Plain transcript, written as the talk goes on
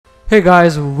Hey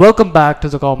guys, welcome back to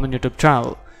the Common YouTube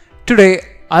channel. Today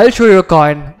I'll show you a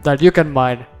coin that you can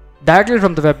mine directly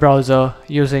from the web browser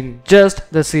using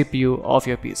just the CPU of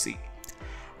your PC.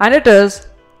 And it is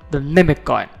the Nimiq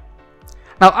Coin.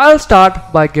 Now I'll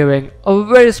start by giving a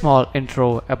very small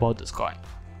intro about this coin.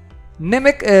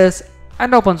 Nimiq is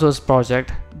an open source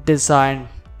project designed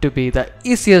to be the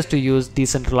easiest to use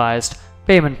decentralized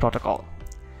payment protocol.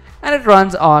 And it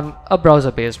runs on a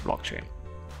browser-based blockchain.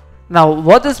 Now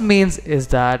what this means is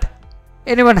that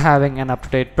anyone having an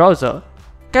up-to-date browser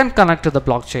can connect to the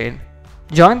blockchain,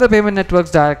 join the payment networks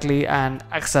directly and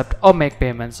accept or make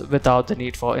payments without the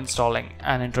need for installing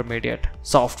an intermediate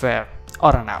software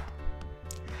or an app.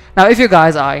 Now if you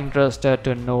guys are interested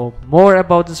to know more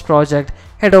about this project,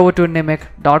 head over to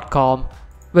nimiq.com,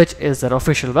 which is their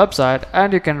official website,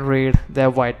 and you can read their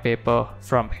white paper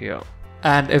from here.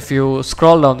 And if you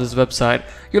scroll down this website,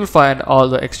 you'll find all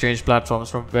the exchange platforms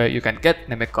from where you can get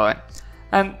Nimiq Coin.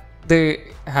 And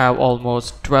they have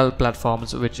almost 12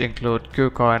 platforms, which include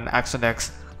KuCoin,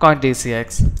 AxonX,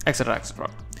 CoinDCX, etc.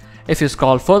 etc. If you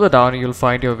scroll further down, you'll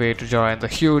find your way to join the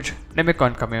huge Nimiq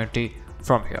Coin community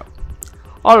from here.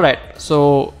 Alright,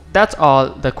 so that's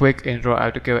all the quick intro I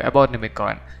have to give about Nimiq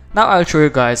Coin. Now I'll show you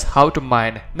guys how to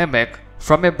mine Nimiq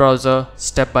from your browser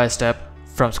step by step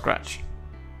from scratch.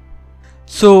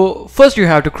 So first you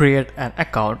have to create an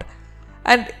account,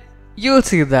 and you'll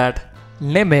see that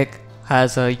Nimiq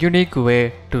has a unique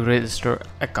way to register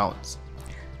accounts.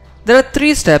 There are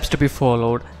 3 steps to be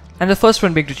followed, and the first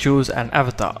one being to choose an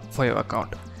avatar for your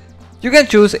account. You can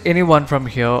choose anyone from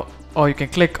here, or you can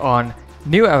click on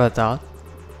new avatar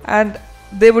and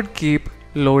they would keep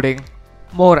loading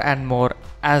more and more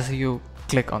as you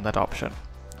click on that option.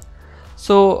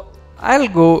 So I'll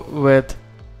go with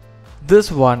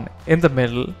this one in the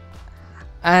middle,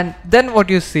 and then what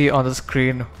you see on the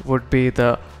screen would be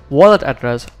the wallet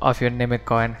address of your Nimiq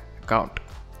Coin account.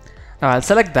 Now I'll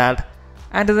select that,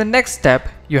 and in the next step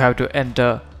you have to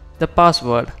enter the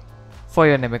password for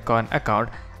your Nimiq Coin account,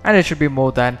 and it should be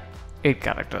more than 8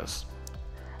 characters.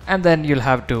 And then you'll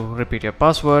have to repeat your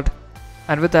password,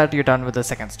 and with that you're done with the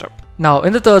second step. Now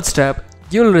in the third step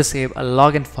you'll receive a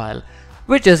login file,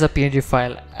 which is a PNG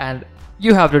file, and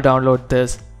you have to download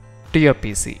this to your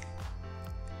PC.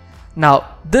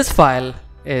 Now this file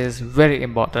is very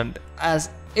important as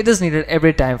it is needed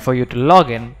every time for you to log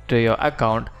in to your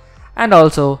account and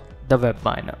also the web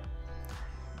miner.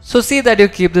 So see that you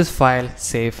keep this file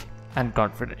safe and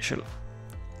confidential.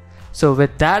 So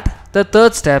with that, the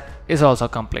third step is also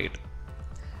complete.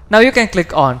 Now you can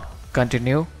click on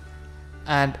continue,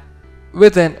 and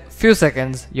within few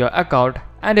seconds your account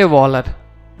and your wallet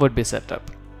would be set up.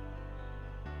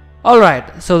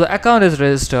 Alright, so the account is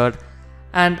registered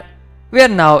and we are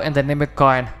now in the Nimiq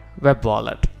Coin web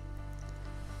wallet.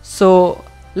 So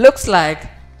looks like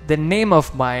the name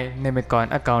of my Nimiq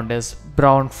Coin account is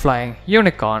Brown Flying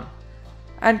Unicorn,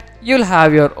 and you'll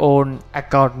have your own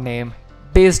account name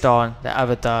based on the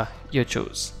avatar you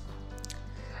choose.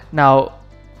 Now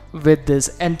with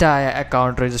this entire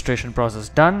account registration process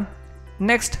done,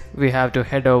 next we have to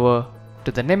head over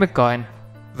to the Nimiq Coin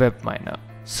web miner.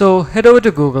 So head over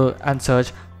to Google and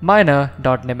search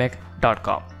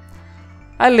miner.nimiq.com.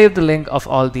 I'll leave the link of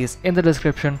all these in the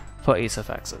description for ease of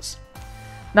access.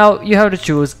 Now you have to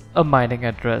choose a mining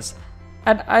address,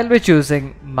 and I'll be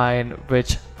choosing mine,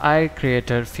 which I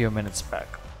created few minutes back.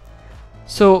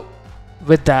 So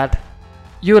with that,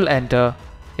 you will enter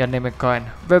your Nimiq Coin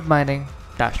web mining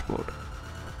dashboard.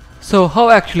 So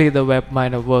how actually the web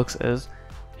miner works is,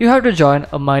 you have to join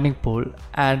a mining pool,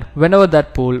 and whenever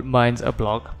that pool mines a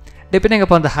block, depending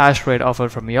upon the hash rate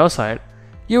offered from your side,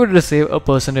 you would receive a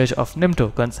percentage of NIM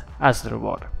tokens as the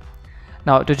reward.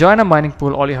 Now to join a mining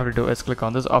pool, all you have to do is click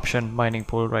on this option mining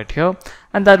pool right here,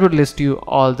 and that would list you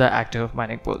all the active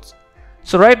mining pools.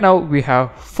 So right now we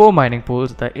have 4 mining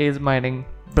pools: the Ace Mining,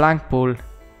 Blank Pool,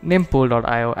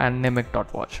 Nimpool.io and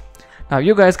Nimiq.watch. Now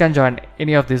you guys can join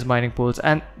any of these mining pools,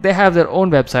 and they have their own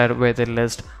website where they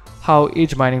list how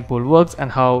each mining pool works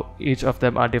and how each of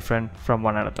them are different from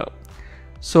one another.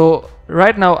 So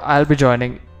right now I'll be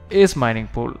joining Ace Mining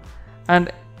Pool,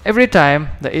 and every time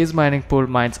the Ace Mining Pool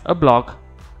mines a block,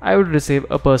 I would receive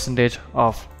a percentage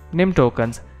of NIM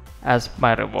tokens as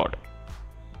my reward.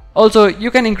 Also,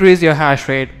 you can increase your hash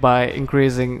rate by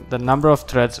increasing the number of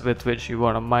threads with which you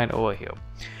want to mine over here.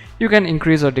 You can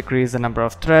increase or decrease the number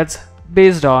of threads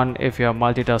based on if you are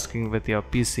multitasking with your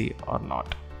PC or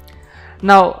not.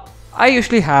 Now I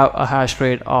usually have a hash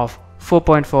rate of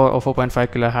 4.4 or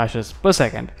 4.5 kilo hashes per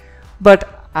second,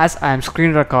 but as I am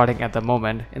screen recording at the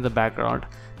moment in the background,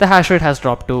 the hash rate has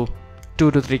dropped to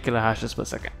 2 to 3 kilo hashes per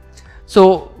second.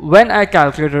 So when I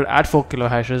calculated at 4 kilo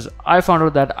hashes, I found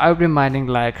out that I would be mining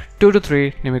like 2 to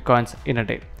 3 Nimiq coins in a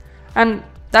day. And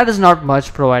that is not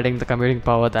much providing the computing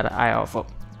power that I offer.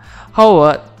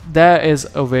 However, there is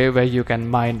a way where you can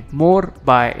mine more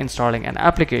by installing an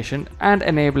application and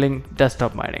enabling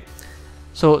desktop mining.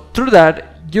 So through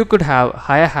that, you could have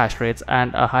higher hash rates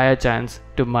and a higher chance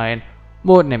to mine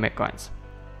more Nimiq coins.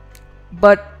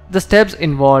 But the steps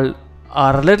involved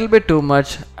are a little bit too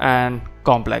much and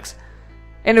complex.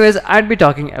 Anyways, I'd be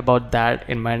talking about that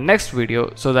in my next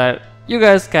video so that you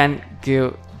guys can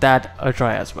give that a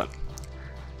try as well.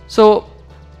 So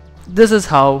this is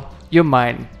how you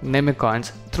mine Nimiq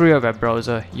coins through your web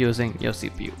browser using your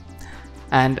CPU.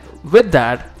 And with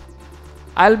that,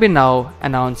 I'll be now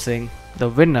announcing the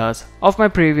winners of my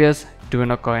previous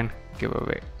Duino coin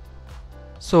giveaway.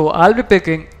 So I'll be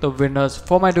picking the winners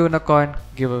for my Duino coin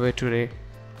giveaway today,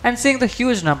 and seeing the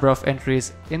huge number of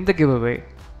entries in the giveaway,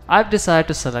 I've decided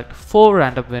to select 4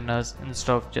 random winners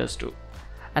instead of just 2,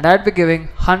 and I'd be giving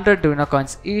 100 Duino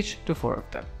coins each to 4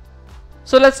 of them.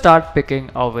 So let's start picking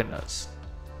our winners.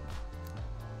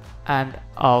 And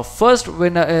our first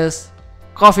winner is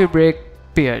Coffee Break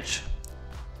PH.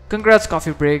 Congrats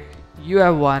Coffee Break, you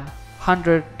have won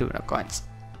 100 Duino coins.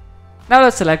 Now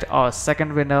let's select our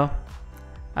second winner,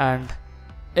 and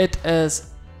it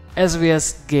is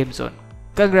SVS Game Zone.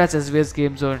 Congrats SVS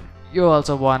Game Zone, you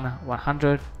also won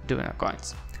 100 Duino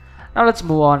coins. Now let's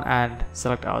move on and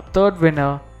select our third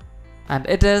winner, and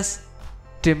it is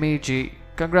Timmy G.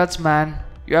 Congrats man,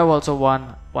 you have also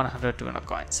won 100 Duino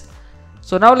coins.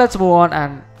 So now let's move on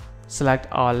and select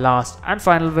our last and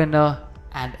final winner,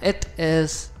 and it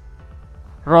is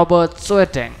Robert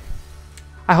Soeteng.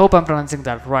 I hope I'm pronouncing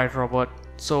that right, Robert.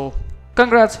 So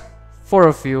congrats, 4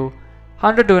 of you.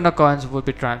 100 Duino coins will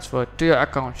be transferred to your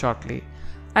account shortly.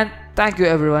 And thank you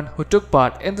everyone who took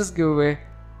part in this giveaway.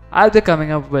 I'll be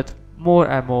coming up with more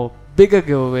and more bigger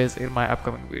giveaways in my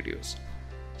upcoming videos.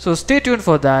 So stay tuned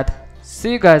for that.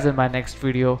 See you guys in my next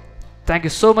video. Thank you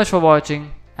so much for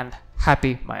watching, and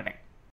happy mining.